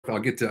I'll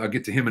get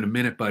to him in a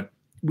minute, but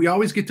we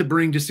always get to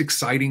bring just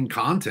exciting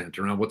content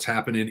around what's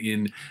happening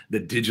in the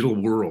digital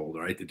world,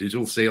 right? The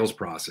digital sales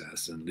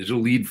process and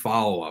digital lead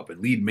follow-up and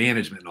lead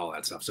management and all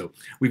that stuff. So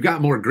we've got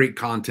more great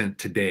content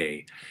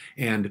today.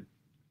 And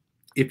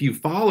if you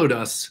followed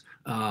us,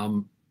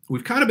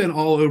 we've kind of been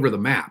all over the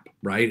map,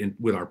 right? And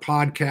with our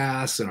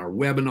podcasts and our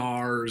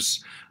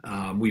webinars,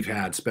 we've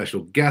had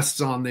special guests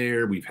on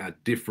there. We've had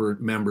different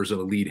members of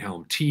the Lead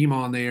Helm team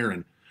on there,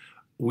 and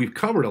we've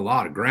covered a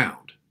lot of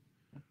ground,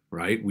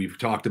 right? We've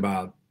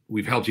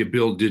helped you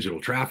build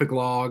digital traffic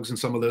logs in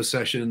some of those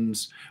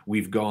sessions.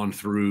 We've gone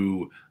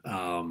through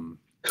an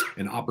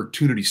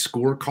opportunity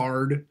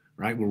scorecard,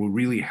 right, where we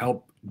really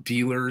help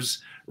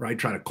dealers, right,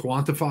 try to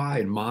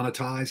quantify and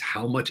monetize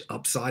how much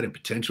upside and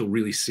potential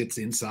really sits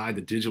inside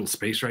the digital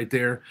space right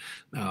there.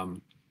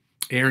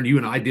 Aaron, you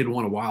and I did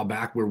one a while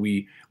back where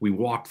we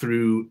walked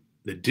through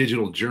the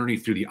digital journey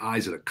through the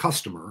eyes of the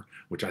customer,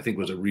 which I think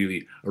was a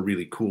really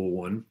cool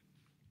one.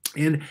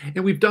 And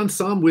we've done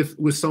some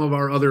with some of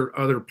our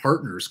other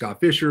partners, Scott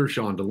Fisher,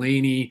 Sean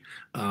Delaney,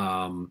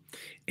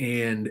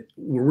 and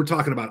we're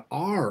talking about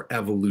our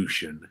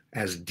evolution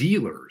as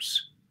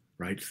dealers,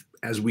 right?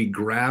 As we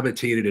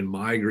gravitated and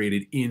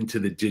migrated into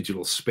the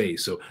digital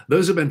space. So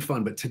those have been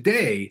fun. But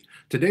today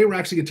we're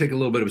actually going to take a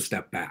little bit of a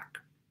step back.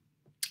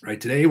 Right,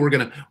 today we're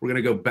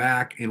gonna go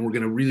back and we're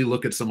gonna really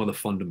look at some of the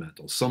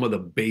fundamentals, some of the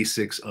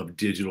basics of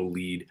digital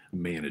lead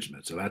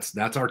management. So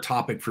that's our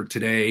topic for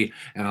today,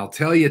 and I'll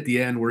tell you at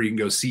the end where you can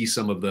go see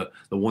some of the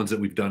ones that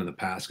we've done in the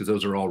past, because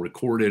those are all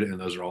recorded and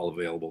those are all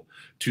available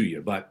to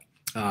you. But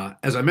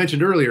as I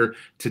mentioned earlier,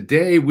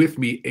 today with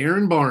me,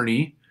 Aaron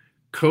Barney,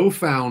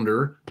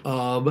 co-founder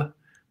of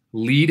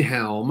Lead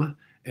Helm,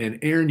 and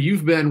Aaron,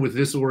 you've been with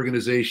this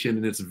organization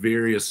in its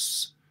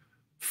various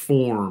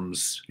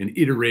forms and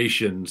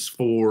iterations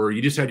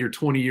you just had your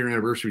 20-year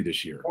anniversary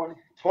this year.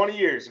 20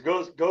 years. It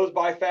goes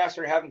by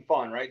faster having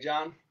fun, right,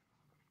 John?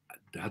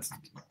 That's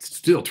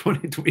still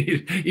 20,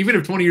 even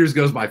if 20 years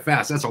goes by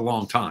fast, that's a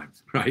long time,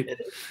 right?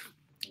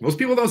 Most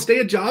people don't stay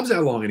at jobs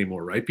that long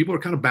anymore, right? People are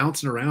kind of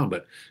bouncing around,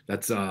 but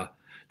that's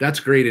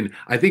great. And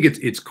I think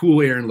it's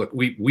cool, Aaron. Look,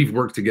 we've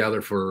worked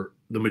together for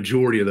the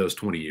majority of those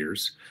 20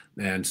 years.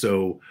 And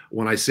so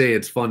when I say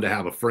it's fun to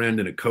have a friend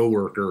and a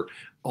coworker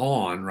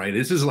on, right,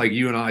 this is like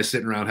you and I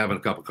sitting around having a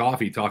cup of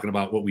coffee talking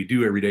about what we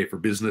do every day for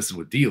business and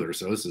with dealers.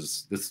 So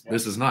this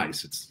is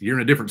nice. You're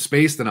in a different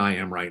space than I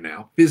am right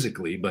now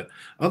physically, but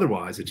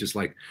otherwise it's just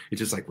like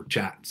we're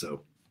chatting.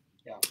 So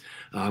yeah.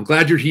 I'm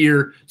glad you're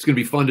here. It's going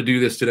to be fun to do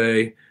this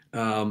today.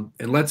 And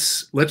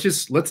let's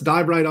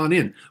dive right on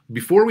in.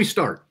 Before we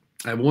start,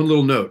 I have one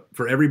little note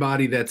for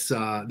everybody that's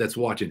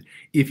watching.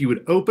 If you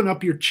would open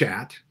up your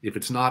chat, if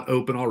it's not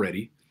open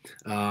already,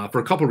 for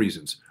a couple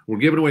reasons. We're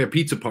giving away a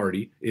pizza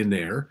party in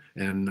there,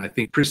 and I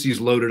think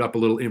Christy's loaded up a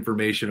little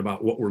information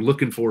about what we're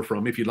looking for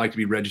from if you'd like to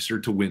be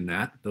registered to win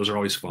that. Those are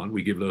always fun.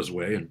 We give those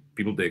away, and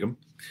people dig them.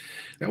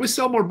 They always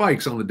sell more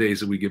bikes on the days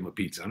that we give them a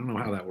pizza. I don't know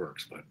how that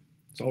works, but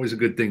it's always a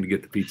good thing to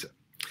get the pizza.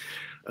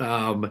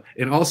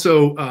 And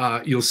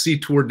also, you'll see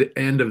toward the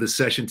end of the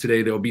session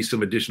today, there'll be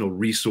some additional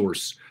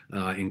resource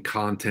and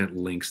content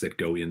links that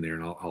go in there,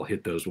 and I'll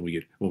hit those when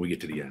we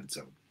get to the end.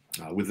 So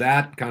with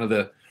that, kind of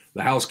the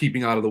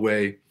housekeeping out of the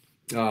way,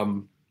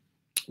 Aaron,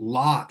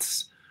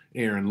 lots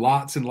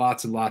and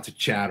lots of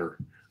chatter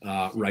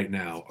right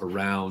now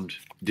around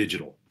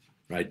digital,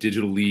 right?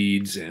 Digital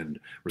leads and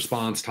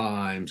response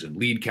times and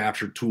lead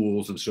capture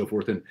tools and so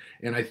forth. And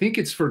I think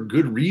it's for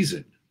good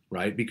reason,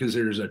 right? Because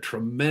there's a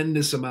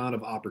tremendous amount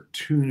of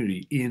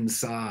opportunity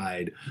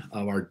inside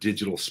of our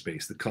digital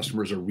space. The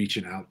customers are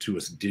reaching out to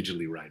us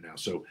digitally right now.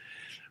 So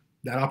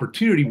that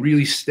opportunity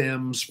really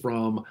stems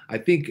from, I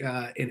think,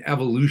 an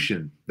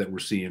evolution that we're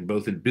seeing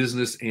both in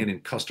business and in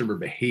customer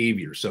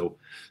behavior. So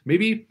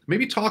maybe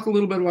talk a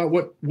little bit about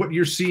what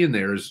you're seeing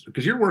there, is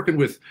because you're working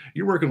with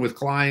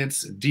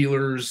clients,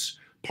 dealers,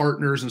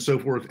 partners, and so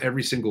forth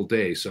every single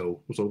day. So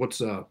what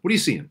are you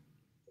seeing?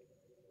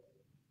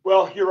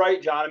 Well, you're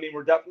right, John. I mean,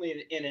 we're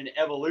definitely in an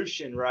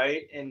evolution,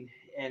 right? And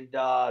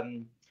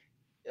I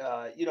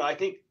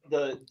think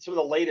some of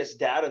the latest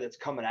data that's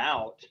coming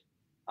out,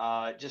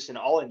 just in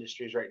all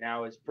industries right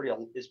now, is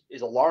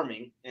is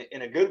alarming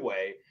in a good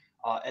way,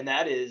 and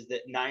that is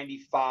that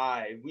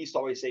 95. We used to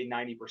always say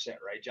 90%,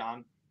 right,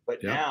 John?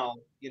 But yeah. Now,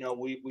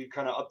 we've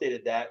kind of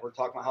updated that. We're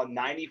talking about how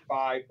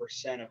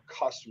 95% of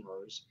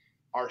customers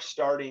are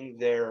starting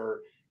their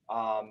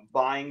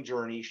buying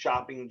journey,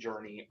 shopping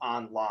journey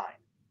online.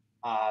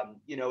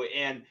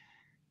 And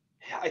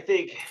I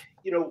think,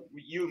 you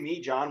and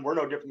me, John, we're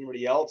no different than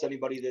anybody else.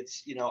 Anybody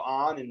that's,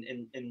 on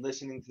and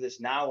listening to this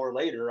now or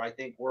later, I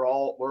think we're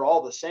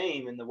all the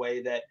same in the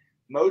way that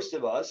most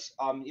of us,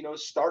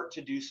 start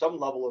to do some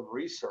level of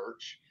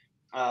research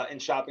in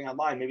shopping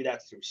online. Maybe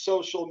that's through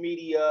social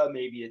media.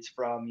 Maybe it's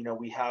from,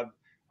 we have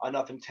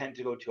enough intent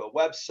to go to a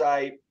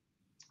website.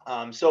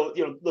 So,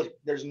 look,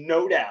 there's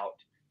no doubt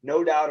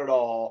at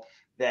all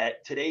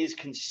that today's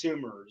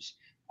consumers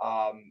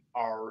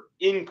are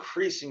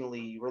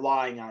increasingly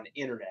relying on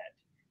internet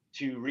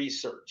to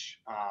research,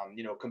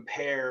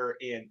 compare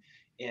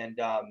and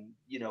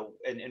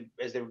and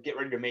as they get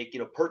ready to make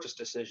purchase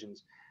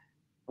decisions.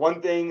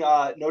 One thing,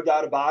 no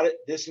doubt about it,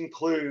 this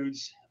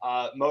includes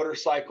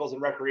motorcycles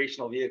and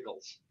recreational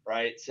vehicles,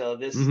 right? So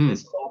this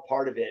is all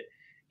part of it.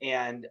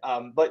 And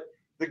but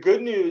the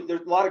good news,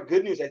 there's a lot of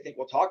good news I think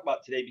we'll talk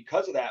about today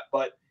because of that.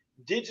 But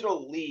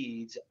digital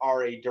leads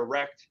are a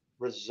direct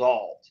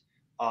result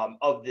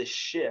of this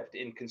shift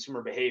in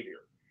consumer behavior.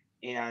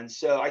 And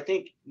so I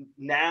think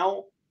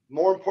now,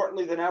 more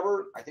importantly than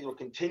ever, I think it'll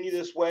continue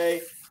this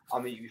way. I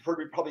mean, you've heard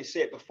me probably say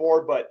it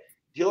before, but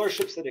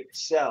dealerships that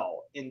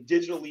excel in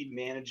digital lead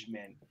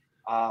management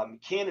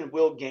can and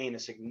will gain a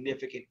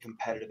significant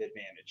competitive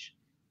advantage.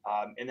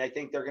 And I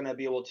think they're going to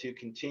be able to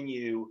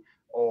continue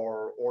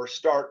or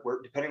start,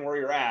 depending where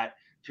you're at,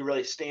 to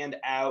really stand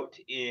out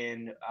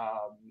in,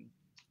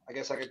 I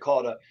guess I could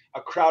call it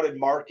a crowded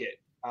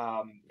market,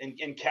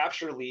 and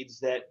capture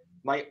leads that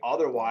might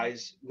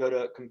otherwise go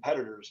to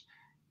competitors.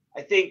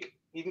 I think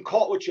you can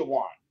call it what you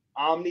want.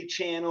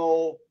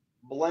 Omni-channel,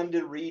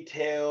 blended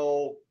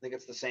retail, I think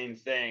it's the same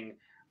thing.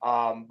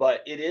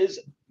 But it is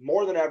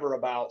more than ever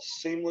about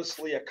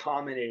seamlessly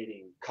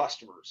accommodating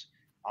customers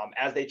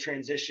as they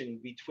transition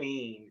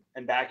between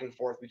and back and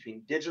forth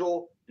between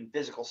digital and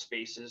physical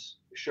spaces,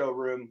 your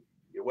showroom,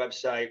 your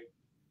website.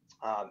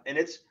 And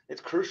it's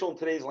crucial in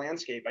today's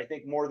landscape. I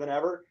think more than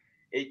ever,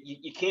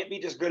 you can't be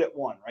just good at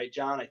one, right,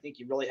 John? I think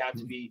you really have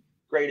to be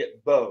great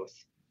at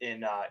both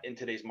in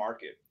today's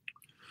market.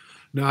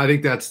 No, I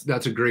think that's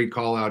a great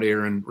call out,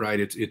 Aaron. Right?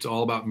 It's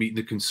all about meeting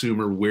the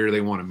consumer where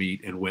they want to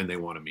meet and when they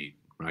want to meet.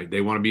 Right?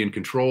 They want to be in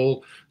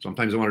control.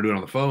 Sometimes they want to do it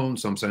on the phone.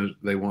 Sometimes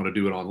they want to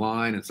do it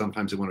online, and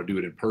sometimes they want to do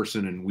it in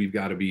person. And we've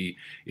got to be,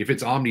 if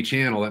it's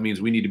omni-channel, that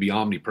means we need to be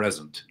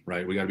omnipresent,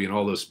 right? We got to be in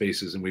all those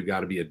spaces, and we've got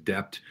to be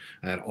adept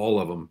at all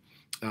of them.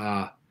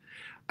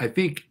 I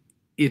think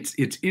it's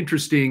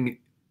interesting.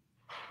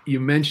 You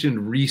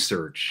mentioned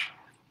research,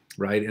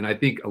 right? And I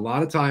think a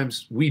lot of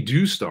times we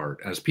do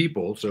start as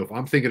people. So if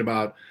I'm thinking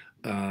about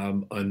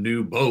a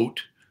new boat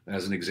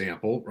as an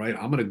example, right?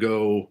 I'm going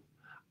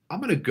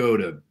to go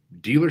to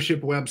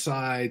dealership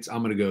websites.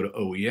 I'm going to go to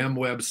OEM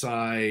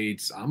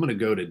websites. I'm going to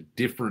go to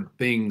different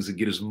things and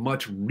get as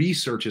much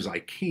research as I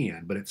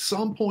can. But at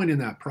some point in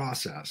that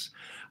process,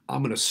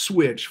 I'm going to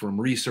switch from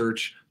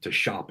research to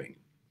shopping.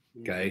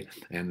 Okay.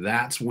 And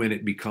that's when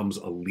it becomes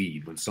a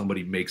lead, when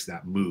somebody makes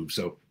that move.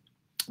 So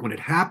when it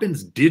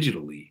happens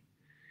digitally,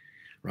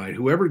 right,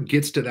 whoever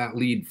gets to that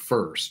lead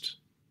first,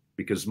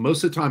 because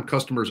most of the time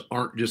customers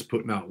aren't just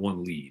putting out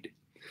one lead.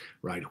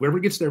 Right. Whoever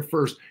gets there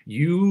first,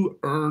 you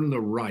earn the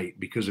right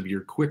because of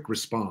your quick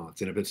response.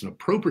 And if it's an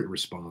appropriate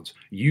response,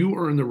 you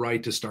earn the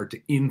right to start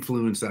to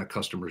influence that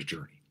customer's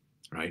journey.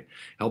 Right.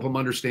 Help them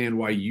understand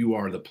why you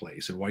are the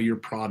place and why your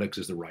product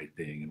is the right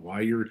thing and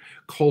why your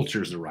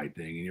culture is the right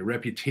thing and your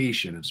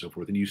reputation and so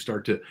forth. And you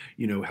start to,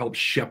 help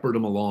shepherd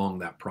them along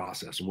that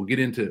process. And we'll get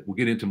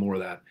into more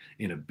of that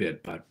in a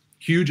bit, but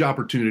huge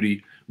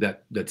opportunity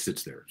that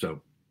sits there.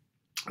 So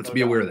let's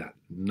be aware of that.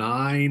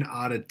 9.5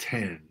 out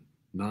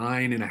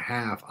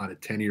of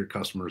 10 of your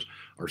customers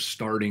are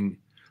starting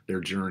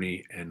their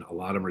journey, and a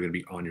lot of them are going to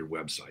be on your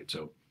website.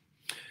 So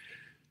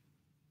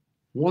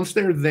once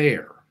they're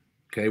there,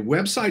 okay,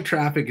 website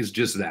traffic is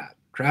just that.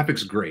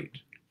 Traffic's great,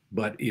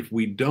 but if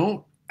we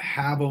don't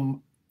have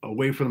them, a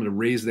way for them to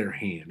raise their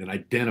hand and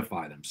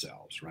identify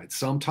themselves, right?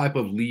 Some type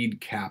of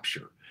lead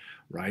capture,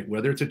 right?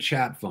 Whether it's a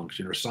chat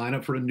function or sign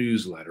up for a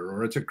newsletter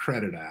or it's a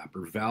credit app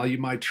or value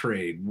my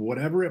trade,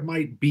 whatever it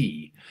might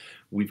be,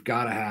 we've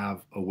got to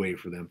have a way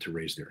for them to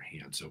raise their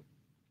hand. So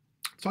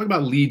let's talk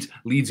about leads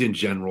in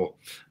general.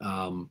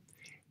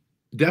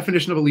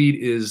 Definition of a lead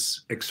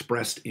is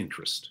expressed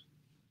interest.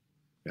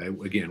 Okay?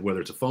 Again, whether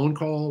it's a phone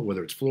call,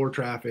 whether it's floor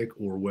traffic,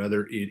 or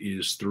whether it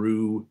is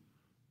through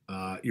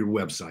your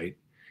website,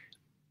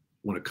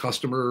 when a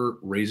customer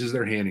raises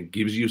their hand and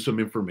gives you some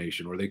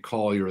information, or they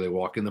call you or they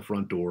walk in the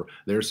front door,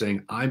 they're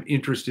saying, I'm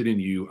interested in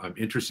you, I'm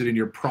interested in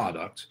your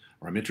product,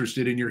 or I'm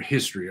interested in your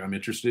history, I'm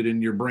interested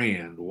in your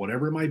brand,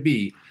 whatever it might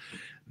be.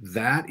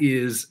 That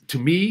is, to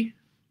me,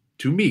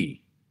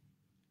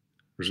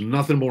 there's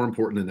nothing more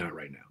important than that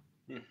right now.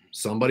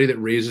 Somebody that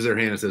raises their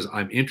hand and says,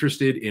 I'm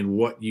interested in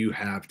what you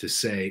have to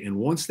say. And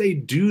once they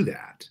do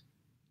that,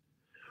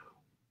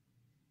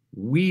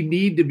 we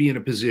need to be in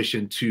a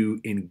position to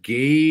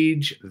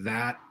engage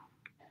that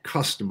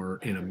customer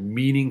in a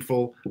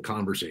meaningful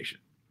conversation.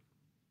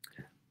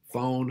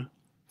 Phone,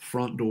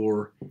 front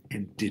door,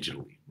 and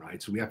digitally,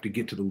 right? So we have to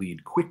get to the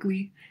lead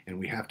quickly, and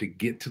we have to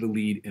get to the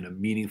lead in a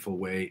meaningful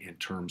way in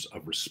terms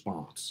of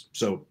response.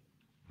 So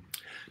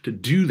to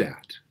do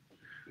that,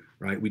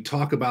 right, we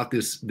talk about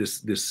this,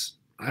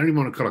 I don't even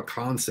want to call it a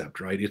concept,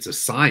 right? It's a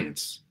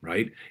science,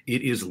 right?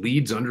 It is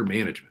leads under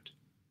management.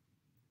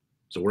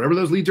 So wherever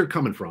those leads are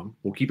coming from,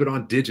 we'll keep it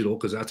on digital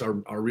because that's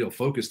our real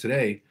focus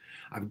today.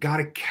 I've got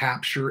to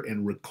capture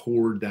and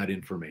record that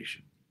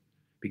information,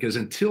 because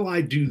until I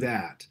do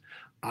that,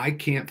 I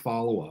can't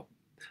follow up.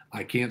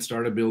 I can't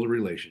start to build a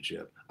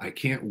relationship. I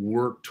can't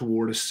work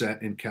toward a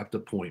set and kept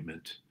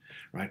appointment,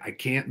 right? I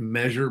can't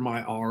measure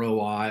my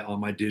ROI on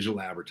my digital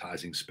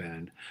advertising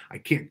spend. I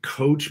can't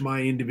coach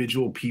my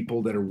individual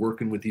people that are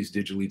working with these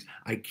digital leads.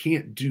 I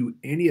can't do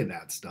any of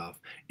that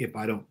stuff if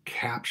I don't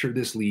capture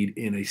this lead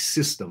in a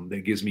system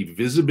that gives me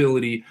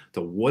visibility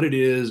to what it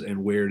is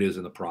and where it is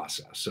in the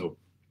process. So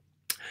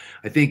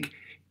I think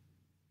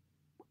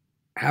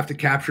I have to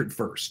capture it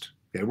first.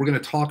 Okay, we're going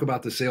to talk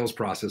about the sales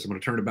process. I'm going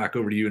to turn it back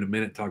over to you in a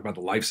minute, talk about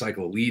the life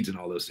cycle of leads and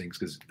all those things,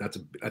 because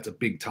that's a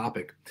big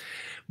topic.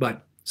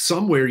 But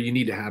somewhere you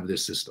need to have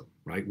this system,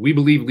 right? We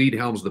believe Lead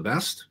Helm's the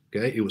best.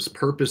 Okay, it was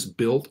purpose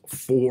built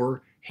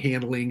for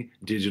handling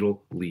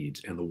digital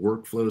leads and the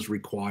workflows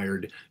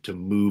required to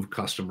move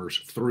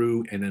customers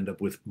through and end up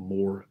with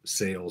more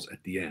sales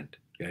at the end.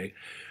 Okay,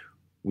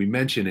 we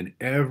mention in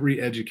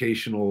every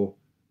educational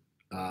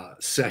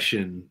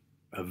session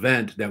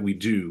event that we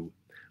do,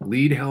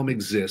 Lead Helm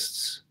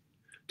exists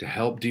to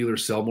help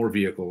dealers sell more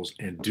vehicles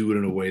and do it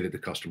in a way that the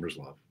customers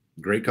love.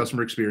 Great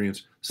customer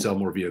experience, sell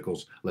more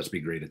vehicles. Let's be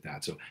great at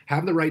that. So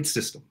have the right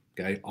system,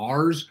 okay?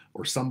 Ours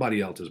or somebody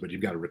else's, but you've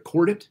got to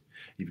record it.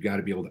 You've got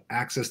to be able to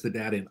access the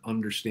data and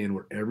understand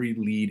where every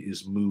lead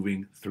is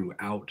moving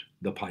throughout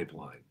the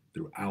pipeline,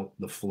 throughout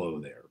the flow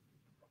there.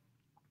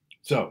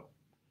 So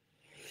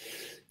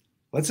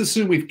let's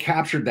assume we've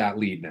captured that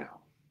lead now,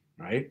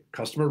 right?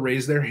 Customer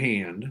raised their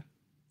hand.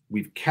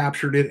 We've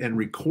captured it and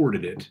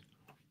recorded it.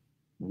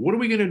 What are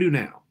we going to do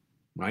now,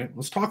 right?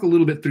 Let's talk a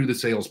little bit through the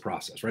sales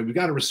process, right? We've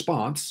got a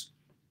response.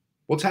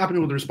 What's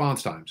happening with the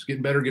response times?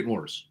 Getting better, getting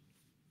worse?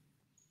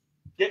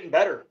 Getting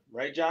better,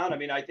 right, John? I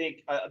mean, I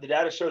think the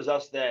data shows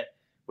us that,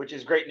 which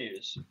is great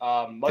news.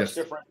 Much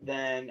different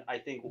than I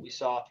think what we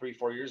saw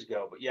 3-4 years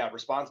ago. But yeah,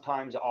 response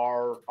times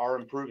are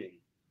improving,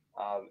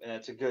 and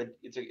that's a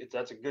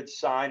good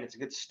sign. It's a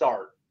good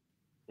start.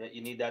 That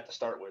you need that to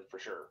start with for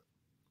sure.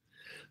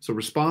 So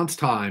response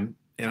time,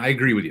 and I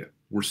agree with you.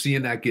 We're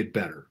seeing that get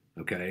better.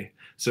 Okay.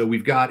 So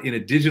we've got in a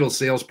digital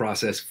sales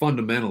process,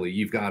 fundamentally,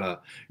 you've got a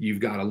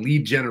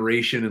lead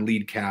generation and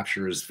lead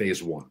capture as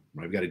phase one,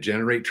 right? We've got to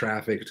generate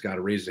traffic. It's got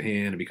to raise the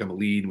hand and become a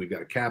lead. And we've got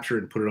to capture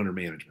it and put it under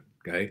management.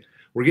 Okay.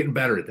 We're getting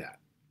better at that.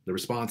 The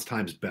response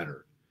time's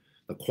better.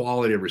 The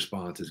quality of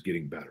response is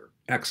getting better.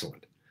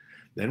 Excellent.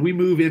 Then we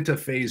move into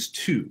phase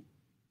two.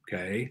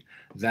 Okay.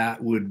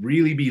 That would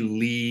really be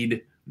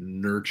lead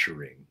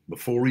nurturing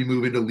before we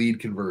move into lead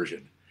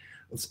conversion.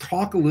 Let's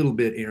talk a little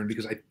bit, Aaron,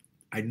 because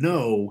I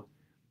know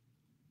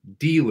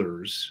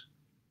dealers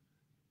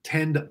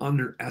tend to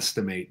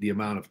underestimate the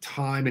amount of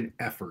time and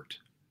effort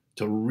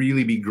to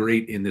really be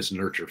great in this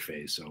nurture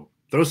phase. So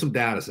throw some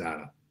data at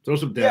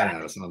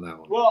us on that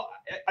one. Well,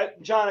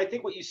 John, I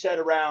think what you said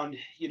around,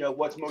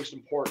 what's most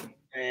important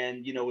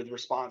and, with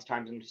response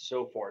times and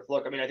so forth.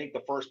 Look, I mean, I think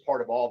the first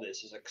part of all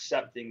this is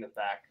accepting the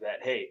fact that,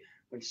 hey,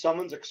 when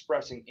someone's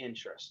expressing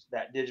interest,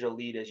 that digital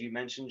lead, as you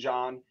mentioned,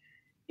 John,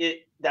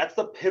 that's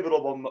the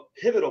pivotal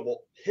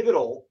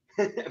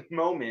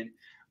moment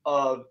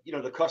of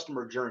the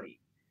customer journey,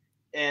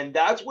 and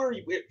that's where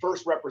it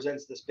first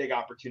represents this big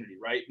opportunity.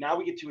 Right now,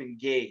 we get to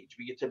engage,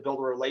 we get to build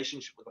a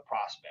relationship with the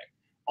prospect.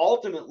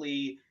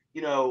 Ultimately,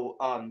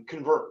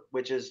 convert,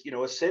 which is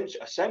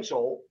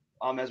essential,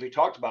 as we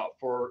talked about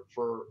for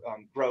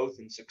growth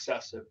and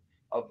success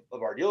of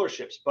our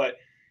dealerships, but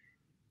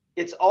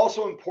it's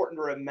also important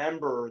to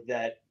remember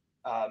that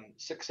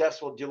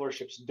successful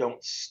dealerships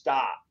don't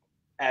stop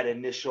at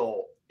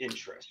initial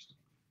interest,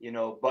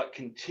 but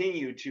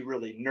continue to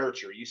really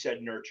nurture. You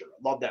said nurture.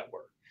 I love that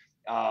word.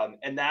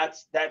 And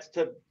that's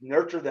to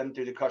nurture them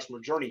through the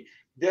customer journey.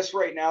 This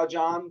right now,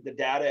 John, the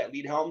data at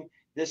Lead Helm,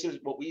 this is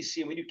what we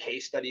see. And we do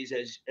case studies,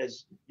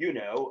 as you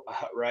know,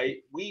 right?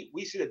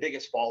 We see the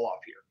biggest fall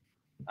off here.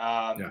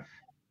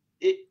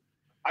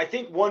 I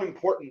think one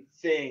important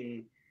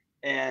thing,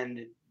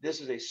 and this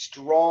is a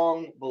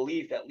strong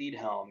belief at Lead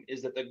Helm,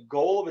 is that the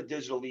goal of a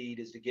digital lead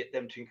is to get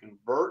them to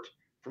convert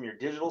from your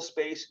digital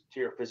space to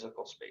your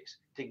physical space,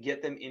 to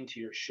get them into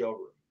your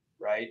showroom,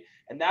 right?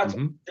 And that's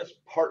just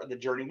part of the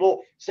journey.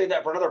 We'll say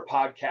that for another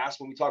podcast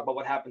when we talk about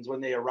what happens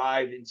when they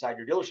arrive inside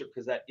your dealership,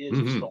 because that is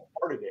still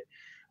part of it.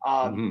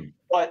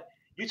 But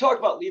you talked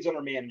about leads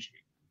under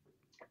management.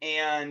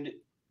 And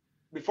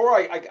before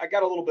I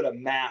got a little bit of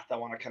math I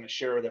want to kind of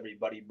share with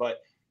everybody,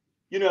 but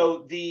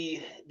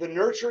the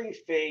nurturing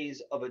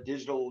phase of a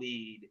digital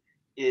lead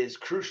is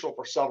crucial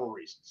for several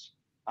reasons.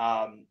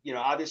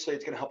 Obviously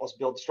it's going to help us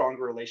build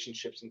stronger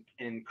relationships and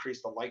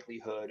increase the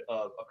likelihood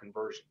of a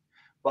conversion.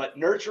 But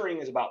nurturing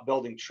is about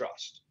building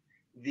trust,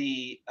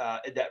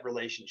 that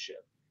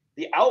relationship.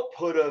 The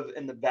output of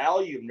and the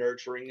value of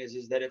nurturing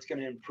is that it's going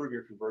to improve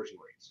your conversion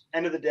rates.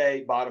 End of the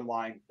day, bottom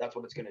line, that's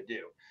what it's going to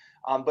do.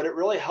 But it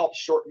really helps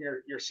shorten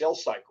your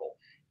sales cycle.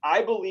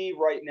 I believe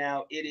right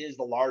now it is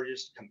the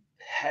largest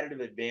competitive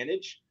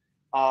advantage,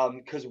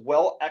 because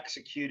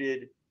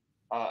well-executed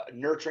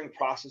nurturing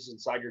process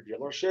inside your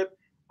dealership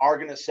are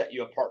going to set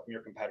you apart from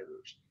your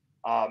competitors,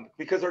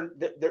 because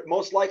they're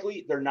most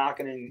likely they're not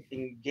going to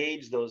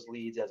engage those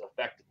leads as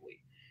effectively.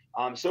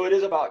 So it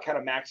is about kind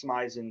of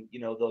maximizing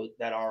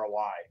that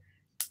ROI.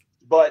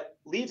 But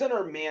leads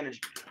under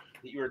management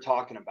that you were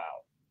talking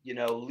about,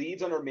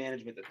 leads under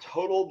management, the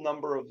total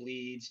number of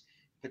leads,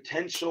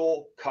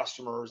 potential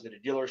customers that a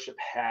dealership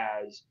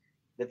has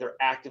that they're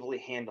actively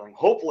handling.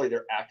 Hopefully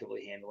they're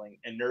actively handling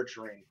and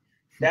nurturing.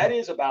 That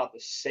is about the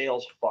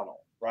sales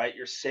funnel, right?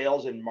 Your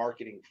sales and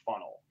marketing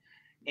funnel.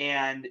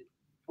 And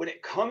when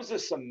it comes to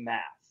some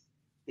math,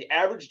 the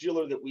average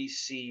dealer that we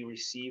see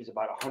receives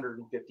about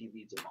 150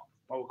 leads a month.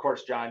 Well, of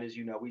course, John, as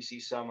you know, we see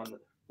some on the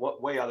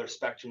way other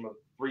spectrum of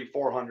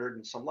 300-400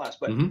 and some less.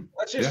 But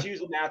let's just use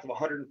the math of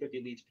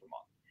 150 leads per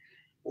month.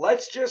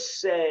 Let's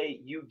just say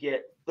you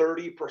get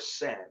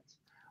 30%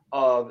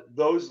 of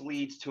those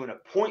leads to an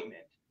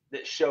appointment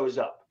that shows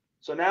up.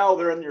 So now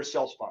they're in your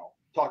sales funnel.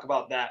 Talk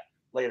about that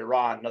later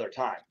on another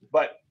time.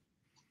 But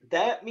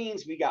that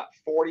means we got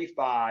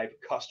 45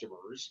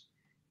 customers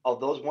of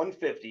those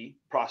 150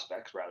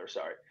 prospects,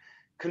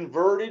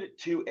 converted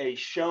to a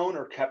shown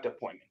or kept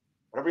appointment,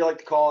 whatever you like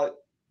to call it.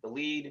 The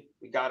lead,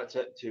 we got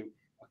it to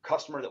a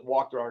customer that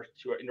walked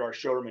into our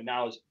showroom and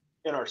now is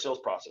in our sales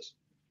process.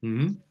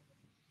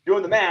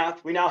 Doing the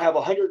math, we now have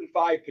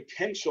 105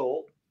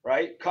 potential,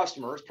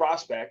 customers,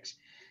 prospects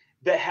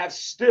that have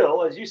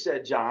still, as you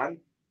said, John,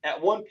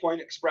 at one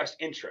point expressed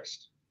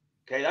interest.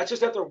 Okay, that's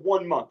just after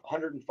 1 month,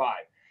 105.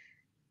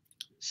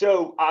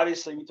 So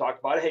obviously we talked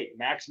about it. Hey,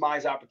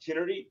 maximize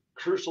opportunity.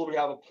 Crucial we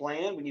have a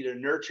plan. We need to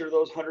nurture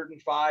those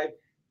 105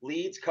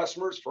 leads,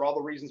 customers, for all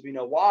the reasons we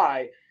know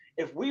why.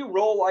 If we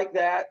roll like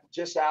that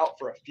just out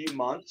for a few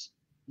months,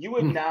 you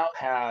would now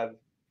have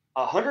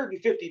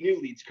 150 new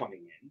leads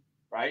coming in,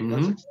 right?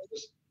 Let's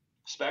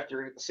expect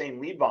you're at the same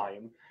lead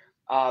volume.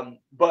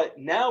 But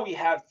now we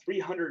have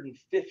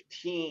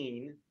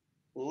 315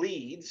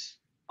 leads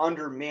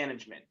under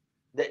management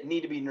that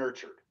need to be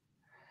nurtured.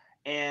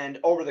 And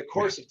over the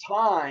course of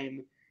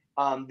time,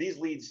 these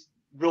leads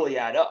really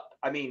add up.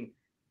 I mean,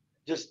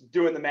 just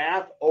doing the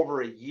math, over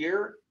a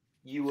year,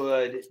 you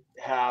would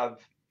have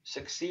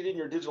succeeded in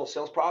your digital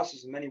sales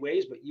process in many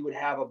ways, but you would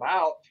have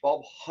about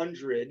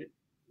 1,200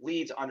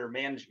 leads under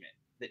management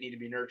that need to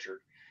be nurtured.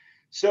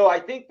 So I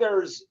think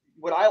there's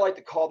what I like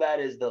to call that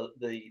is the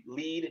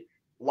lead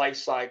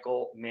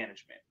lifecycle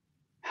management.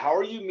 How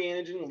are you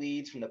managing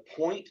leads from the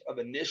point of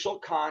initial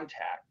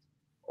contact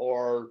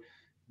or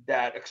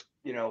that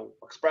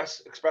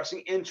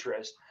expressing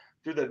interest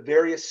through the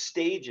various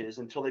stages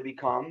until they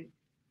become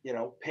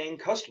paying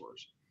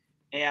customers?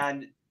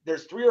 And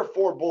there's 3 or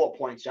 4 bullet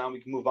points, John. We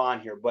can move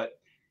on here, but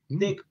I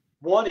think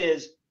one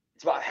is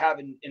it's about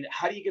having, and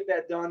how do you get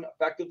that done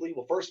effectively?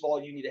 Well, first of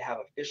all, you need to have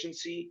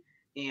efficiency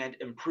and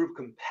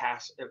improving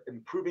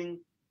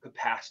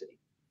capacity.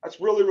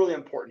 That's really, really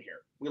important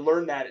here. We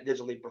learned that at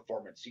Digital Lead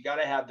Performance. You got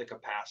to have the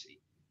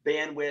capacity,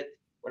 bandwidth,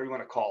 whatever you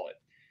want to call it.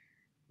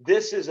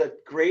 This is a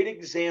great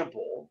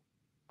example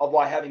of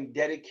why having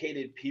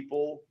dedicated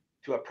people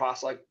to a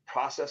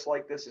process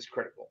like this is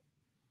critical.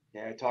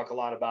 Yeah, I talk a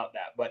lot about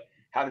that, but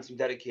having some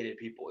dedicated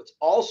people. It's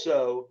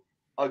also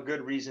a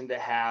good reason to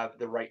have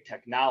the right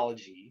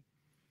technology,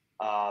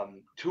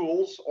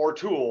 tool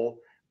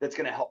that's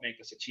going to help make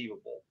this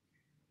achievable.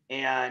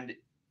 And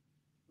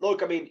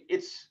look, I mean,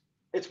 it's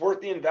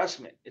worth the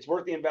investment. It's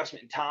worth the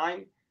investment in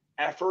time,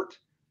 effort.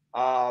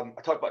 I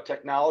talk about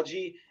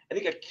technology. I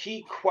think a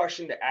key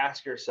question to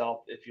ask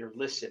yourself if you're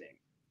listening,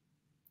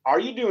 are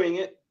you doing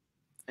it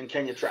and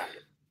can you track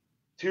it?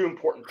 2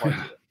 important parts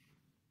of it.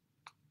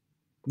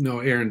 No,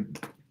 Aaron,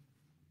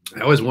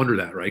 I always wonder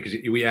that, right? Because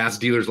we ask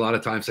dealers a lot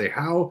of times, say,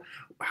 how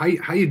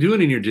you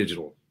doing in your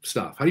digital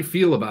stuff? How do you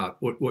feel about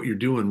what you're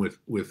doing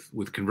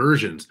with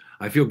conversions?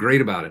 I feel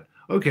great about it.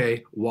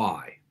 Okay,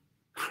 why?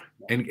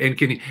 And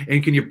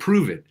can you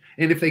prove it?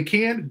 And if they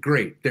can,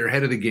 great, they're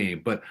ahead of the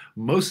game. But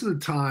most of the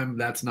time,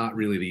 that's not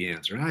really the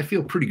answer. And I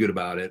feel pretty good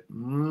about it.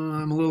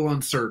 I'm a little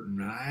uncertain.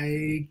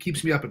 It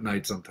keeps me up at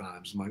night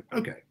sometimes. I'm like,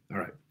 okay, all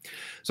right.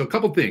 So a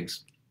couple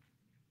things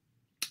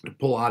to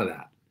pull out of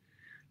that.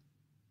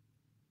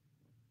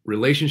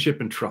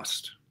 Relationship and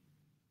trust,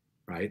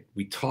 right?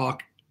 We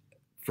talk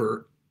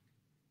for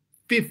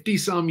 50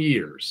 some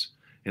years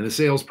in the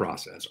sales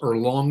process or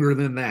longer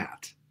than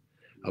that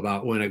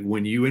about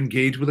when you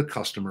engage with a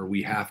customer,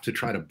 we have to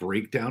try to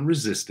break down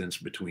resistance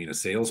between a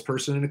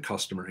salesperson and a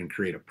customer and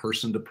create a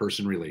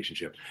person-to-person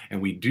relationship.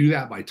 And we do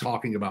that by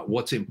talking about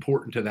what's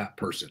important to that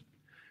person,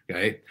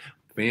 okay?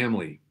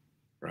 Family,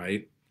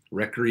 right?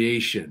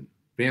 Recreation,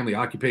 family,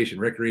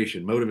 occupation,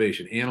 recreation,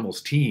 motivation,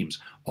 animals,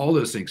 teams, all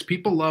those things.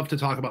 People love to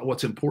talk about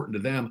what's important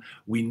to them.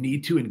 We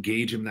need to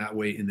engage them that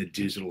way in the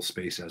digital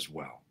space as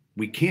well.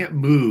 We can't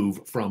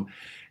move from,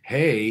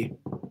 hey,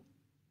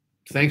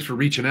 thanks for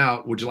reaching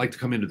out. Would you like to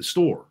come into the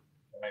store?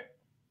 Right.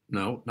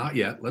 No, not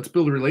yet. Let's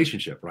build a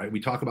relationship, right? We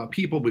talk about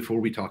people before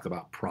we talk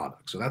about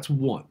products. So that's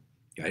one,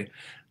 okay?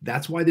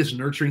 That's why this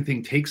nurturing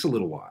thing takes a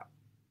little while,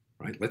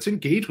 right? Let's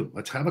engage with them.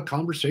 Let's have a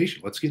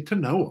conversation. Let's get to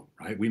know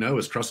them, right? We know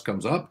as trust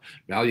comes up,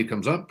 value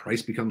comes up,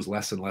 price becomes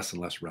less and less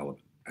and less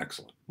relevant.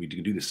 Excellent. We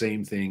can do the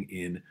same thing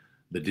in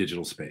the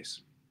digital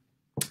space.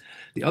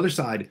 The other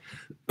side,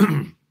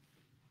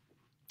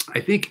 I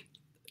think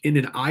in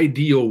an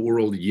ideal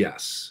world,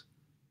 yes,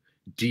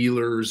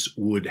 dealers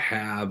would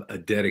have a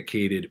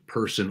dedicated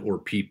person or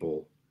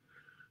people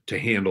to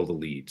handle the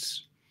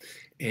leads.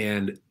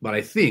 But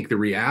I think the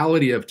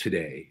reality of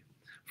today,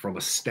 from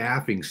a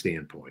staffing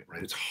standpoint,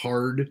 right, it's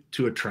hard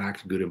to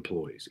attract good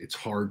employees. It's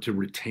hard to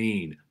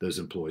retain those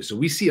employees. So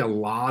we see a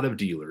lot of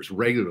dealers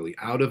regularly,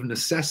 out of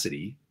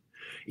necessity,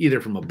 either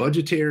from a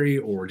budgetary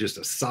or just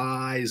a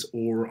size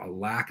or a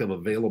lack of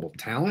available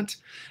talent,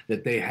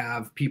 that they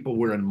have people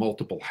wearing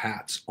multiple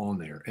hats on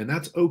there. And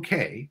that's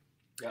okay.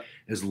 Yep.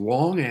 As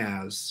long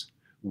as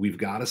we've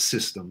got a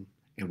system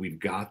and we've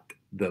got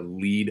the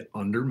lead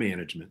under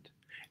management,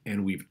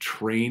 and we've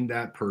trained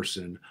that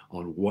person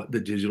on what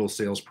the digital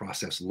sales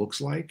process looks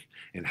like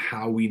and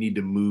how we need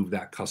to move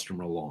that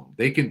customer along.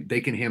 They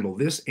can handle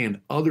this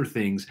and other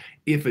things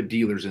if a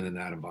dealer's in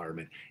that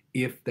environment,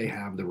 if they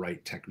have the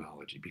right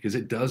technology, because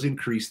it does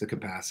increase the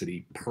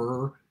capacity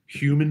per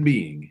human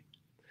being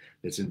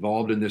that's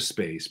involved in this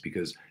space,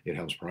 because it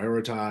helps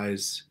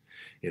prioritize,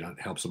 it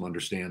helps them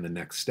understand the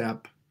next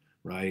step,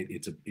 right?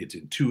 It's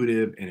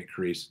intuitive, and it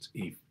creates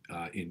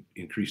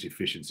increased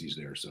efficiencies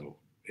there. So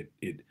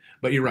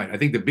but you're right. I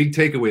think the big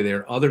takeaway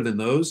there, other than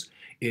those,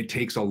 it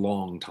takes a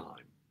long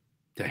time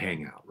to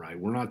hang out, right?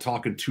 We're not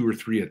talking 2 or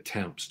 3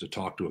 attempts to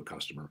talk to a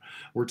customer.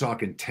 We're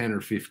talking 10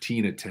 or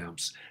 15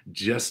 attempts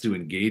just to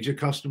engage a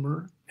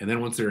customer. And then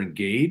once they're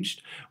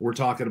engaged, we're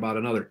talking about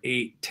another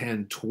 8,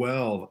 10,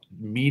 12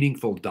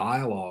 meaningful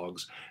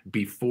dialogues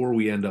before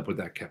we end up with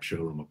that kept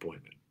showroom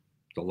appointment.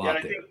 It's a lot there.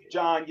 I think,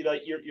 John,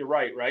 you're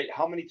right?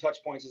 How many touch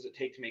points does it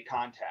take to make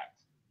contact?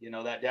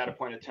 That data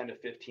point of 10 to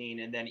 15.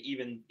 And then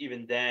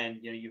even then,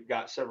 you've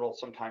got several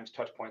sometimes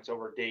touch points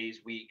over days,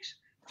 weeks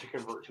to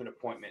convert to an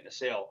appointment and a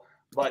sale.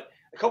 But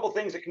a couple of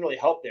things that can really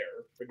help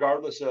there,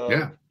 regardless of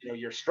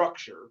your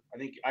structure. I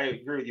think I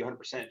agree with you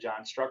 100%,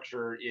 John.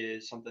 Structure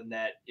is something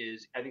that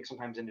is, I think,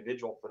 sometimes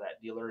individual for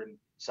that dealer and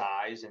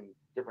size and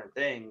different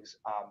things.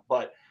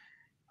 But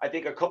I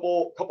think a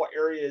couple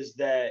areas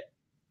that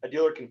a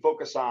dealer can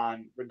focus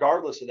on,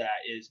 regardless of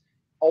that, is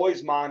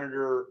always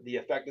monitor the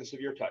effectiveness of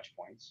your touch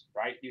points,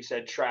 right? You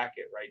said track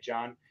it, right,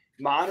 John?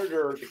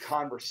 Monitor the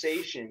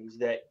conversations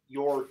that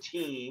your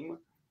team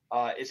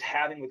is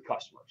having with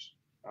customers,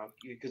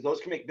 because those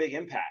can make big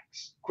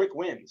impacts, quick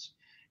wins.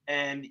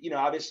 And,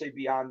 obviously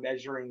beyond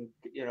measuring,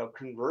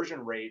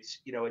 conversion rates,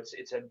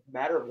 it's a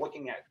matter of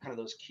looking at kind of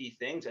those key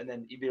things and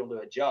then be able to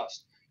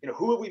adjust.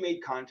 Who have we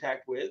made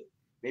contact with?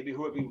 Maybe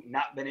who have we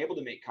not been able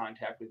to make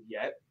contact with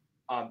yet?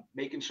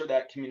 Making sure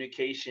that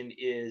communication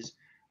is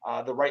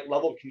the right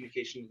level of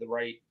communication to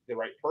the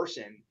right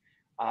person.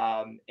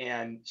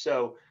 And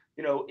so,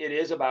 it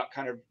is about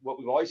kind of what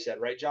we've always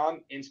said, right,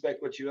 John?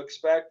 Inspect what you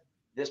expect.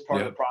 This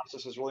part of the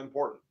process is really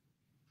important.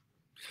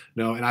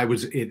 No, and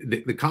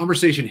the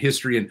conversation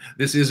history, and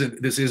this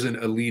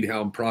isn't a Lead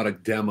Helm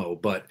product demo,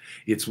 but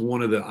it's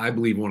I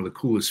believe one of the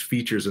coolest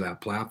features of that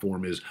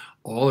platform is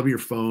all of your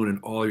phone and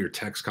all of your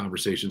text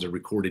conversations are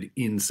recorded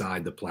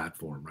inside the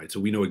platform, right? So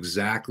we know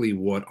exactly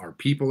what our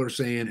people are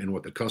saying and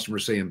what the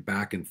customer's saying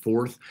back and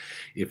forth.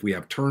 If we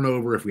have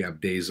turnover, if we have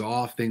days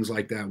off, things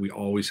like that, we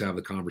always have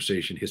the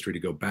conversation history to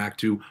go back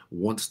to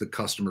once the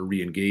customer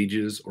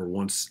re-engages or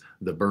once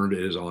the burn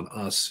is on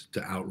us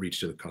to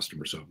outreach to the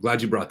customer. So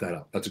glad you brought that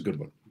up. That's a good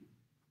one.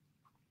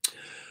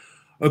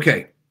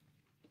 Okay,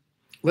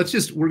 let's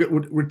just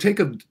we're take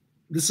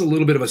this is a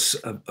little bit of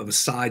a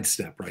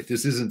sidestep, right?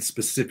 This isn't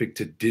specific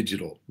to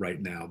digital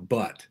right now,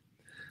 but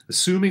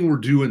assuming we're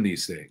doing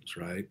these things,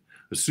 right?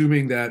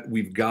 Assuming that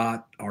we've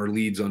got our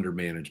leads under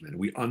management,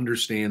 we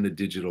understand the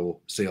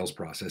digital sales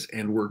process,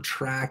 and we're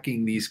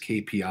tracking these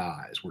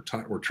KPIs.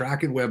 We're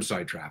tracking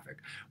website traffic.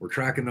 We're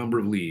tracking number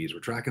of leads. We're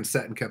tracking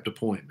set and kept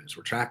appointments.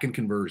 We're tracking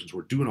conversions.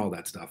 We're doing all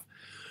that stuff.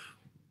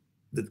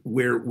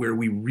 Where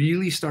we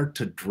really start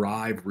to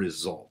drive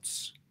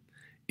results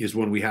is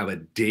when we have a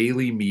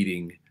daily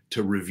meeting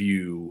to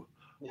review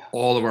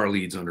all of our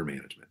leads under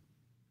management.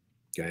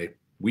 Okay.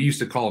 We used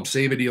to call them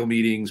save a deal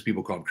meetings.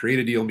 People call them create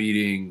a deal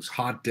meetings,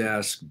 hot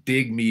desk,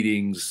 dig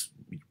meetings,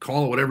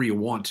 call it whatever you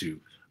want to.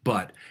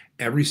 But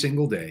every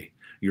single day,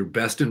 your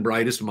best and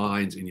brightest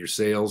minds in your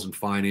sales and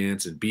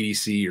finance and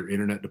BDC or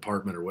internet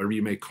department or whatever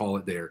you may call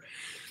it there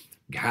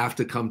have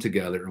to come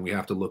together, and we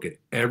have to look at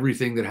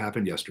everything that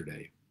happened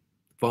yesterday.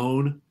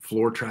 Phone,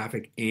 floor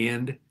traffic,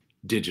 and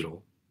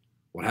digital.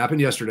 What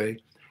happened yesterday?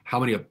 How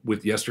many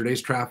with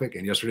yesterday's traffic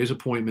and yesterday's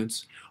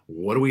appointments?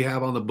 What do we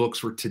have on the books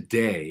for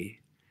today?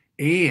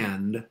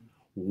 And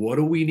what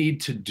do we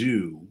need to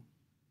do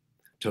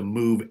to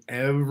move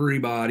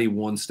everybody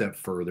one step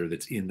further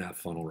that's in that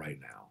funnel right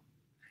now?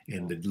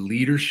 And the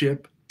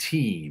leadership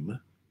team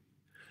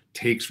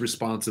takes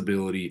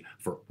responsibility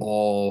for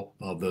all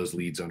of those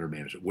leads under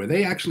management. Where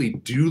they actually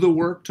do the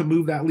work to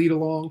move that lead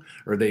along,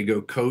 or they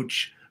go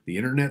coach the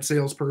internet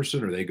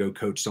salesperson, or they go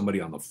coach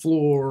somebody on the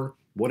floor,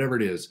 whatever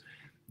it is,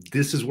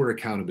 this is where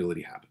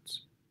accountability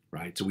happens,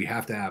 right? So we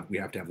have to have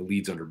the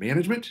leads under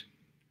management.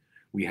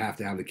 We have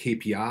to have the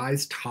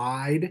KPIs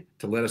tied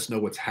to let us know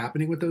what's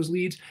happening with those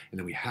leads. And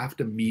then we have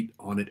to meet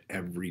on it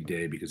every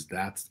day, because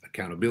that's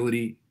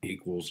accountability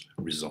equals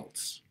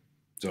results.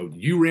 So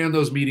you ran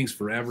those meetings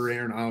forever,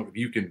 Aaron. If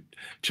you can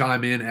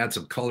chime in, add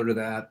some color to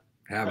that,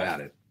 have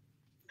at it.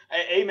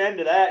 Amen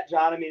to that,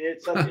 John. I mean,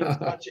 it's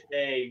such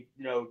a,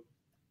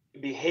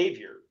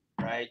 behavior,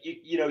 right?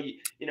 You and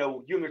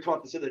me were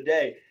talking this the other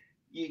day.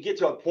 You get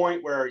to a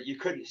point where you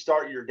couldn't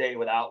start your day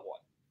without one,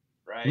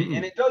 right?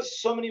 And it does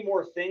so many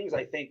more things.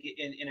 I think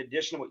in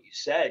addition to what you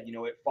said,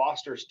 it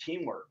fosters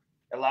teamwork.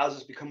 It allows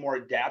us to become more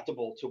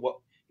adaptable to what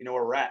where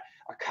we're at.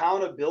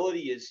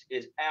 Accountability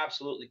is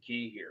absolutely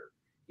key here.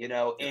 Yes.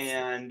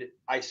 And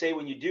I say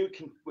when you do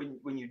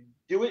when you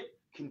do it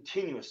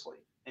continuously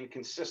and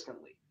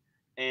consistently,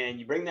 and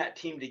you bring that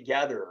team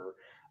together,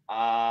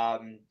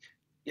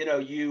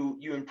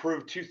 you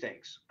improve two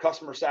things: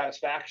 customer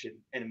satisfaction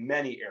in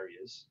many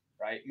areas,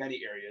 right?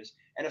 Many areas,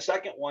 and a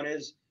second one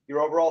is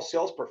your overall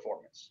sales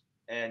performance.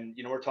 And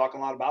we're talking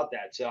a lot about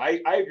that. So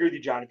I agree with you,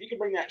 John. If you can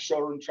bring that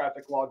showroom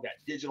traffic log,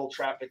 that digital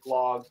traffic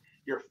log,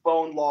 your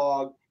phone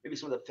log, maybe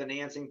some of the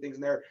financing things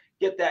in there,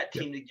 get that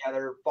team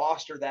together,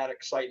 foster that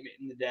excitement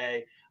in the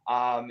day.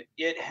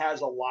 It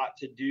has a lot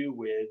to do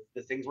with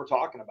the things we're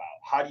talking about.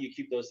 How do you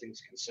keep those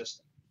things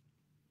consistent?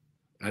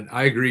 And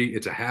I agree.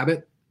 It's a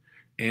habit,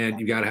 and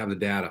you got to have the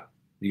data.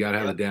 You got to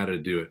have the data to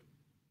do it.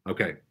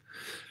 Okay.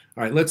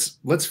 All right. Let's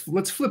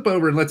flip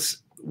over and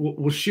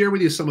we'll share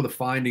with you some of the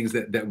findings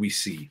that we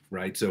see,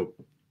 right? So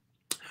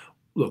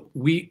look,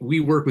 we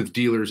work with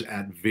dealers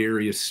at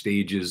various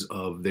stages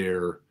of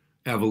their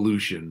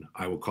evolution,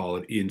 I will call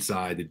it,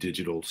 inside the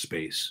digital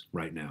space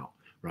right now,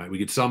 right? We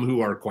get some who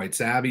are quite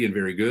savvy and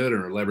very good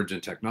and are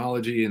leveraging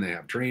technology, and they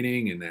have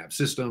training and they have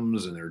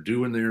systems and they're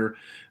doing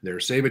their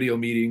save a deal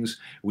meetings.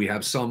 We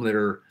have some that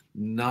are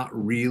not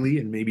really,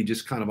 and maybe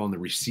just kind of on the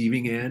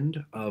receiving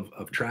end of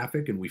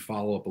traffic, and we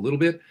follow up a little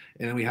bit.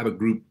 And then we have a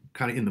group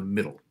kind of in the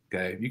middle.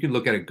 Okay, you can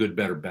look at it good,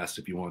 better, best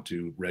if you want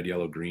to, red,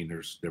 yellow, green.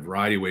 There's a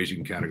variety of ways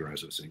you can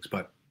categorize those things.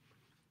 But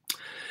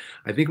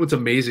I think what's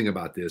amazing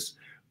about this,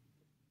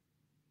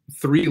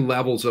 3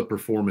 levels of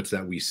performance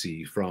that we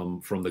see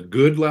from the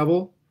good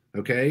level.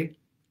 Okay,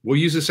 we'll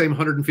use the same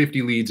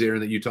 150 leads, Aaron,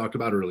 that you talked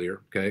about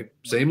earlier. Okay,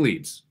 same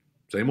leads,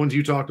 same ones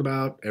you talked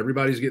about.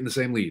 Everybody's getting the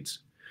same leads.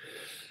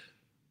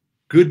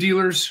 Good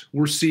dealers,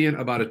 we're seeing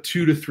about a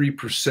 2 to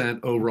 3%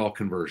 overall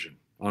conversion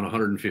on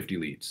 150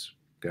 leads.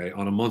 Okay,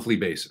 on a monthly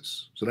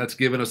basis. So that's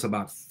given us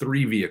about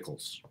 3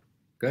 vehicles.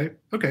 Okay,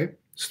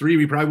 it's 3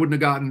 we probably wouldn't have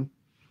gotten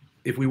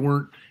if we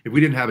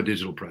didn't have a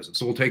digital presence.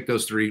 So we'll take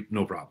those 3,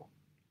 no problem.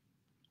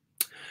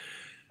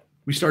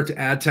 We start to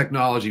add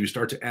technology, we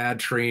start to add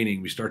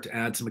training, we start to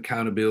add some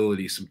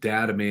accountability, some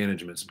data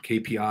management, some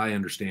KPI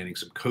understanding,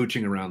 some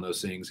coaching around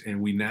those things.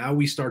 And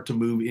we start to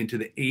move into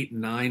the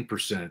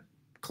 8-9%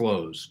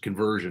 close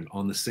conversion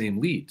on the same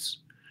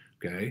leads.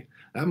 Okay,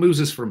 that moves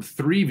us from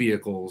 3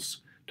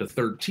 vehicles to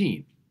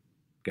 13.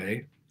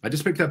 Okay, I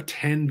just picked up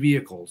 10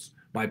 vehicles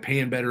by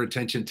paying better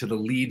attention to the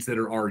leads that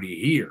are already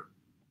here.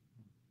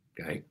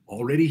 Okay,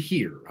 already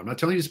here. I'm not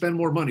telling you to spend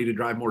more money to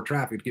drive more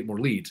traffic to get more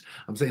leads.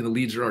 I'm saying the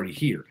leads are already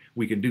here.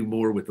 We can do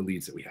more with the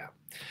leads that we have.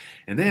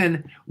 And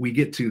then we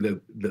get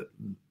to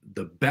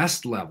the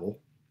best level,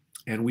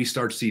 and we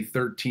start to see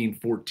 13,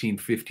 14,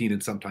 15,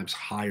 and sometimes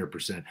higher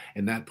percent.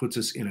 And that puts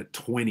us in a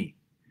 20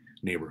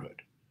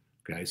 neighborhood.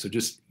 Okay, so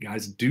just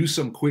guys, do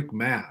some quick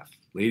math.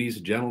 Ladies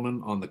and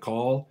gentlemen on the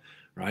call,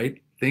 right?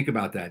 Think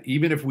about that.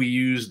 Even if we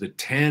use the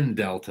 10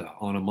 delta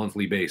on a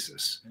monthly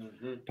basis,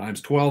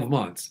 times 12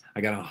 months,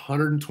 I got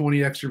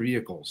 120 extra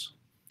vehicles.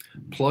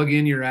 Plug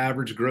in your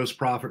average gross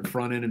profit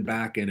front end and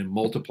back end and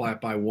multiply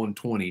it by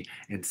 120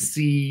 and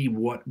see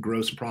what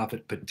gross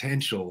profit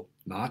potential,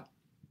 not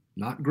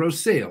gross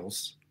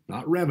sales,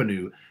 not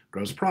revenue,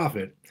 gross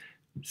profit.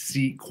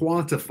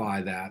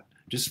 Quantify that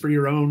just for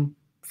your own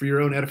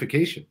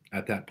edification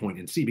at that point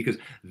and see, because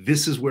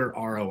this is where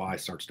ROI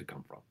starts to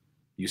come from.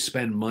 You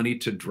spend money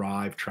to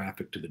drive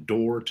traffic to the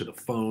door, to the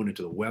phone, and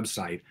to the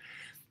website.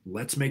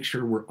 Let's make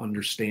sure we're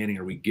understanding,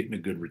 are we getting a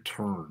good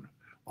return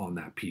on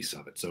that piece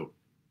of it? So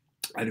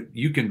Aaron,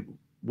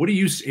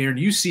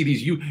 you see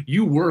these,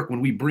 you work when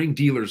we bring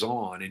dealers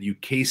on and you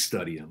case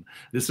study them.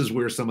 This is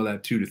where some of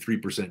that 2 to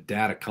 3%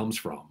 data comes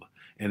from.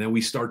 And then we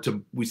start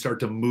to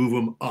move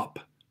them up,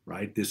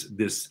 right? This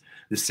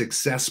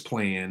success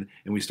plan,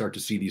 and we start to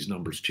see these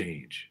numbers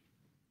change.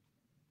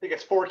 I think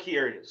it's 4 key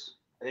areas.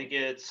 I think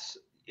it's,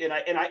 and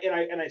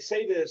I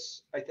say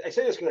this because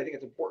I think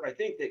it's important. I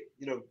think that,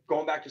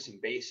 going back to some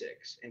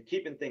basics and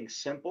keeping things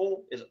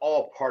simple is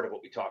all part of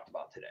what we talked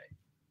about today.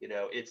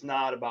 It's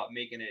not about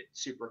making it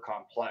super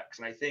complex.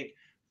 And I think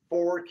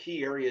 4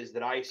 key areas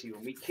that I see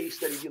when we case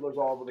study dealers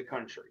all over the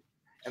country,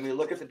 and we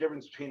look at the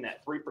difference between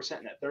that 3%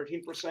 and that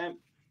 13%,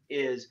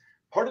 is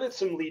part of it's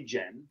some lead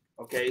gen.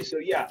 Okay, so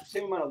yeah,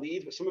 same amount of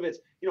leads, but some of it's,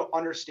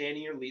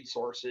 understanding your lead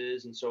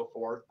sources and so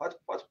forth. That's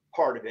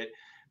part of it.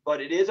 But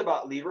it is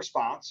about lead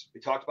response. We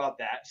talked about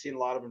that, seeing a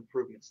lot of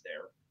improvements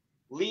there.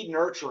 Lead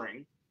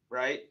nurturing,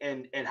 right?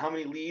 And how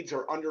many leads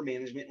are under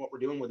management and what we're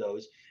doing with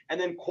those.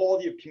 And then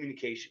quality of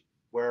communication,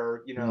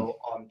 where,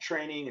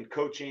 training and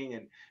coaching,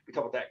 and we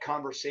talk about that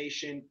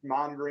conversation,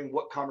 monitoring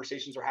what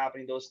conversations are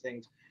happening. Those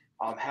things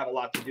have a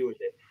lot to do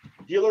with it.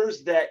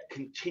 Dealers that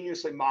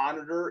continuously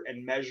monitor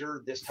and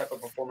measure this type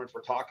of performance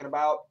we're talking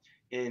about,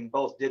 in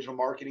both digital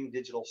marketing,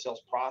 digital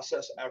sales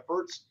process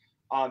efforts,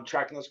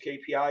 tracking those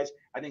KPIs.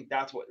 I think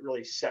that's what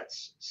really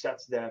sets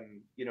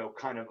them,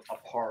 kind of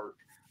apart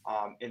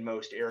in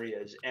most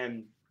areas.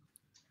 And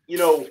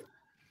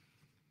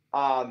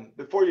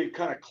before you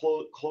kind of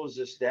close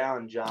this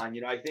down, John,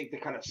 I think to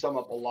kind of sum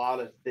up a lot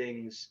of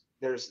things,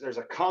 there's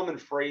a common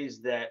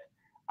phrase that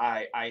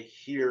I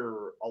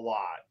hear a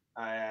lot,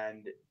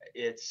 and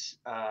it's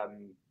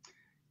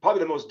probably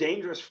the most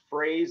dangerous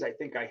phrase I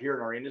think I hear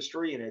in our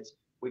industry, and it's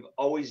we've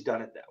always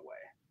done it that way.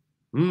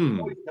 We've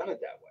always done it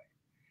that way.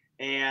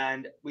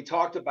 And we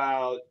talked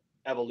about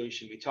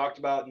evolution. We talked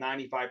about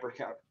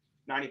 95%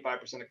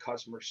 of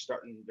customers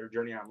starting their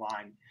journey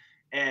online.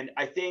 And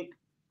I think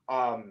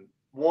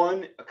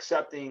one,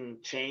 accepting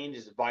change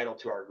is vital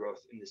to our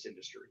growth in this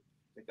industry.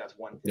 I think that's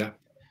one thing. Yeah.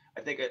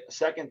 I think a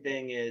second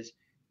thing is,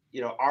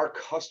 our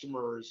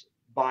customers'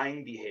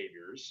 buying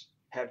behaviors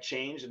have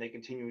changed and they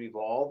continue to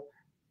evolve,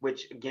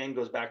 which again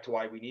goes back to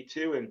why we need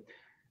to. And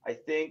I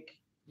think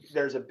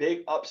there's a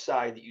big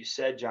upside that you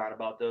said, John,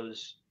 about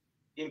those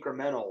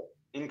incremental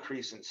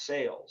increase in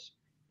sales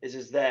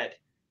is that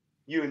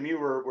you and me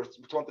were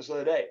talking this the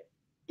other day.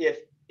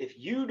 If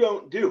you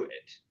don't do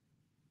it,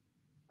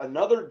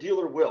 another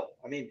dealer will.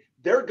 I mean,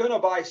 they're gonna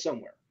buy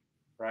somewhere,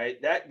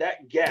 right? That gap,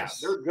 yes.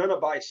 They're gonna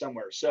buy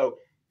somewhere. So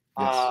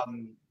yes.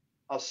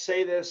 I'll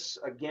say this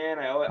again.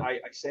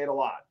 I say it a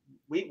lot.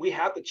 We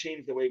have to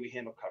change the way we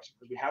handle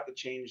customers. We have to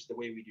change the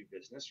way we do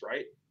business,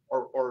 right?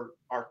 Or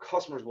our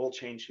customers will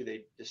change who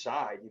they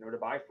decide, to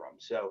buy from.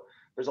 So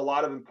there's a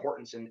lot of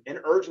importance and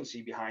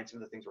urgency behind some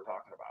of the things we're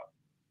talking about.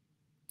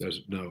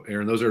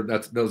 Aaron, those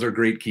are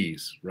great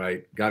keys,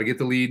 right? Got to get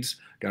the leads,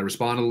 got to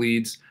respond to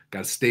leads,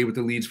 got to stay with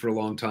the leads for a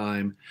long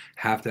time,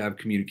 have to have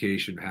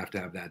communication, have to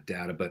have that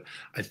data. But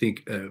I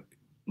think,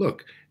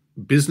 look,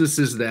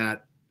 businesses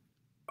that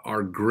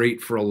are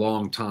great for a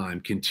long time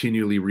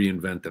continually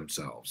reinvent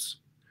themselves.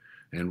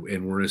 And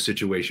we're in a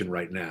situation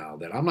right now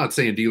that I'm not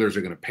saying dealers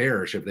are going to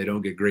perish if they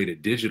don't get great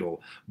at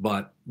digital,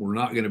 but we're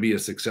not going to be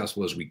as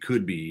successful as we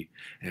could be.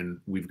 And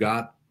we've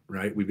got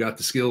the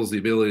skills, the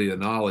ability, the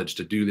knowledge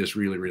to do this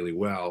really, really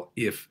well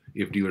if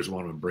dealers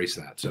want to embrace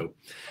that. So,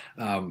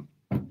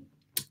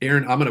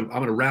 Aaron, I'm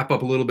gonna wrap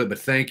up a little bit, but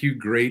thank you.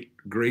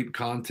 Great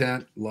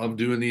content. Love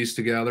doing these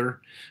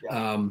together.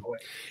 Yeah.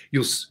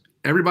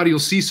 Everybody, you'll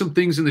see some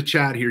things in the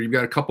chat here. You've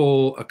got a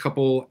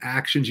couple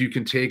actions you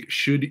can take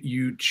should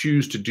you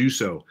choose to do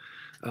so.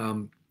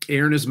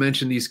 Aaron has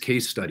mentioned these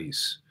case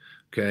studies.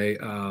 Okay.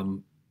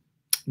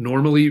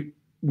 Normally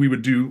we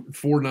would do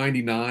charge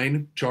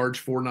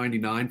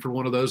 $4.99 for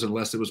one of those,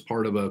 unless it was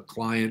part of a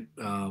client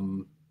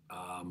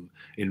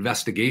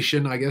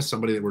investigation, I guess,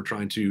 somebody that we're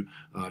trying to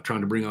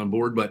bring on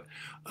board. But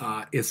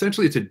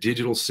essentially, it's a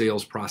digital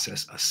sales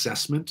process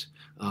assessment.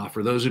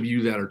 For those of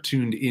you that are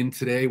tuned in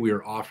today, we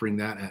are offering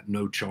that at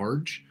no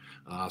charge.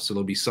 So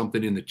there'll be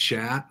something in the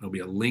chat. There'll be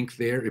a link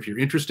there. If you're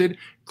interested,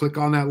 click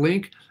on that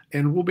link,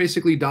 and we'll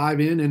basically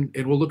dive in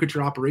and we'll look at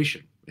your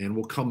operation. And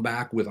we'll come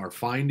back with our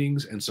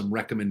findings and some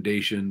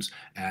recommendations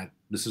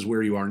this is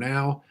where you are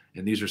now,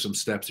 and these are some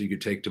steps that you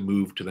could take to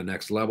move to the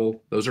next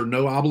level. Those are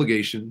no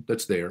obligation.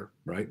 That's there,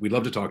 right? We'd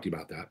love to talk to you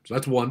about that. So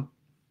that's one.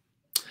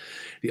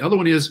 The other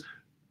one is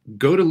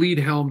go to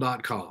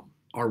leadhelm.com,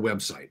 our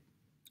website.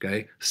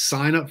 Okay.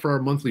 Sign up for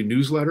our monthly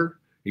newsletter.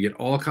 You get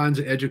all kinds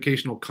of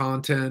educational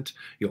content.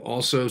 You'll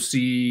also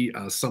see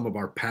some of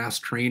our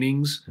past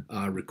trainings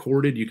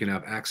recorded. You can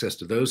have access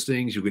to those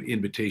things. You'll get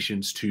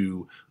invitations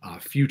to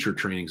future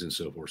trainings and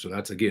so forth. So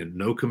that's, again,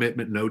 no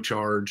commitment, no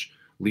charge,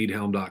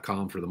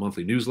 leadhelm.com for the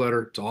monthly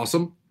newsletter. It's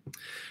awesome.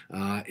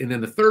 And then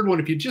the third one,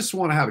 if you just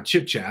want to have a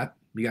chit chat,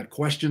 you got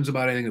questions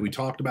about anything that we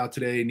talked about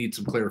today, need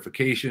some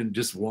clarification,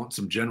 just want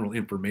some general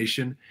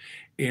information,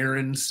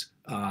 Aaron's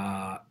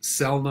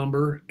cell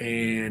number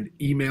and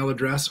email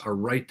address are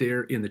right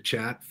there in the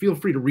chat. Feel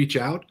free to reach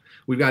out.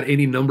 We've got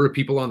any number of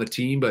people on the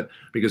team, but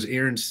because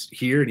Aaron's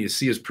here and you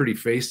see his pretty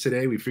face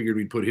today, we figured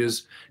we'd put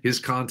his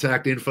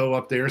contact info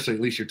up there, so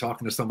at least you're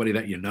talking to somebody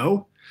that you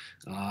know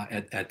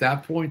at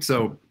that point.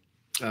 So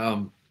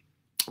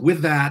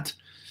with that,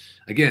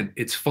 again,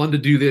 it's fun to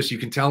do this. You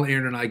can tell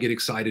Aaron and I get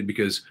excited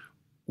because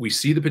we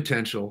see the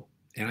potential,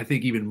 and I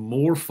think even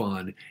more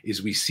fun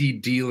is we see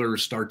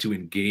dealers start to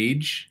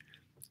engage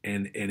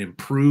and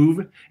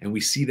improve, and we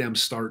see them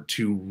start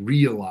to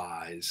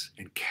realize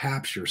and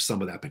capture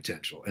some of that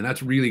potential. And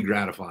that's really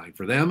gratifying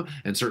for them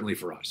and certainly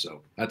for us.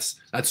 So that's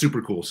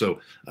super cool. So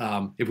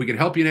if we can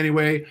help you in any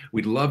way,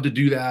 we'd love to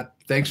do that.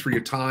 Thanks for your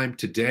time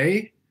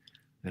today,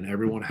 and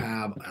everyone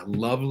have a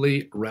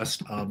lovely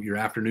rest of your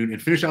afternoon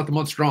and finish out the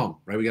month strong,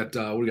 right? We got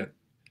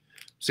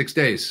 6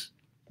 days.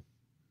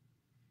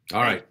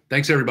 All right.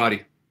 Thanks,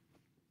 everybody.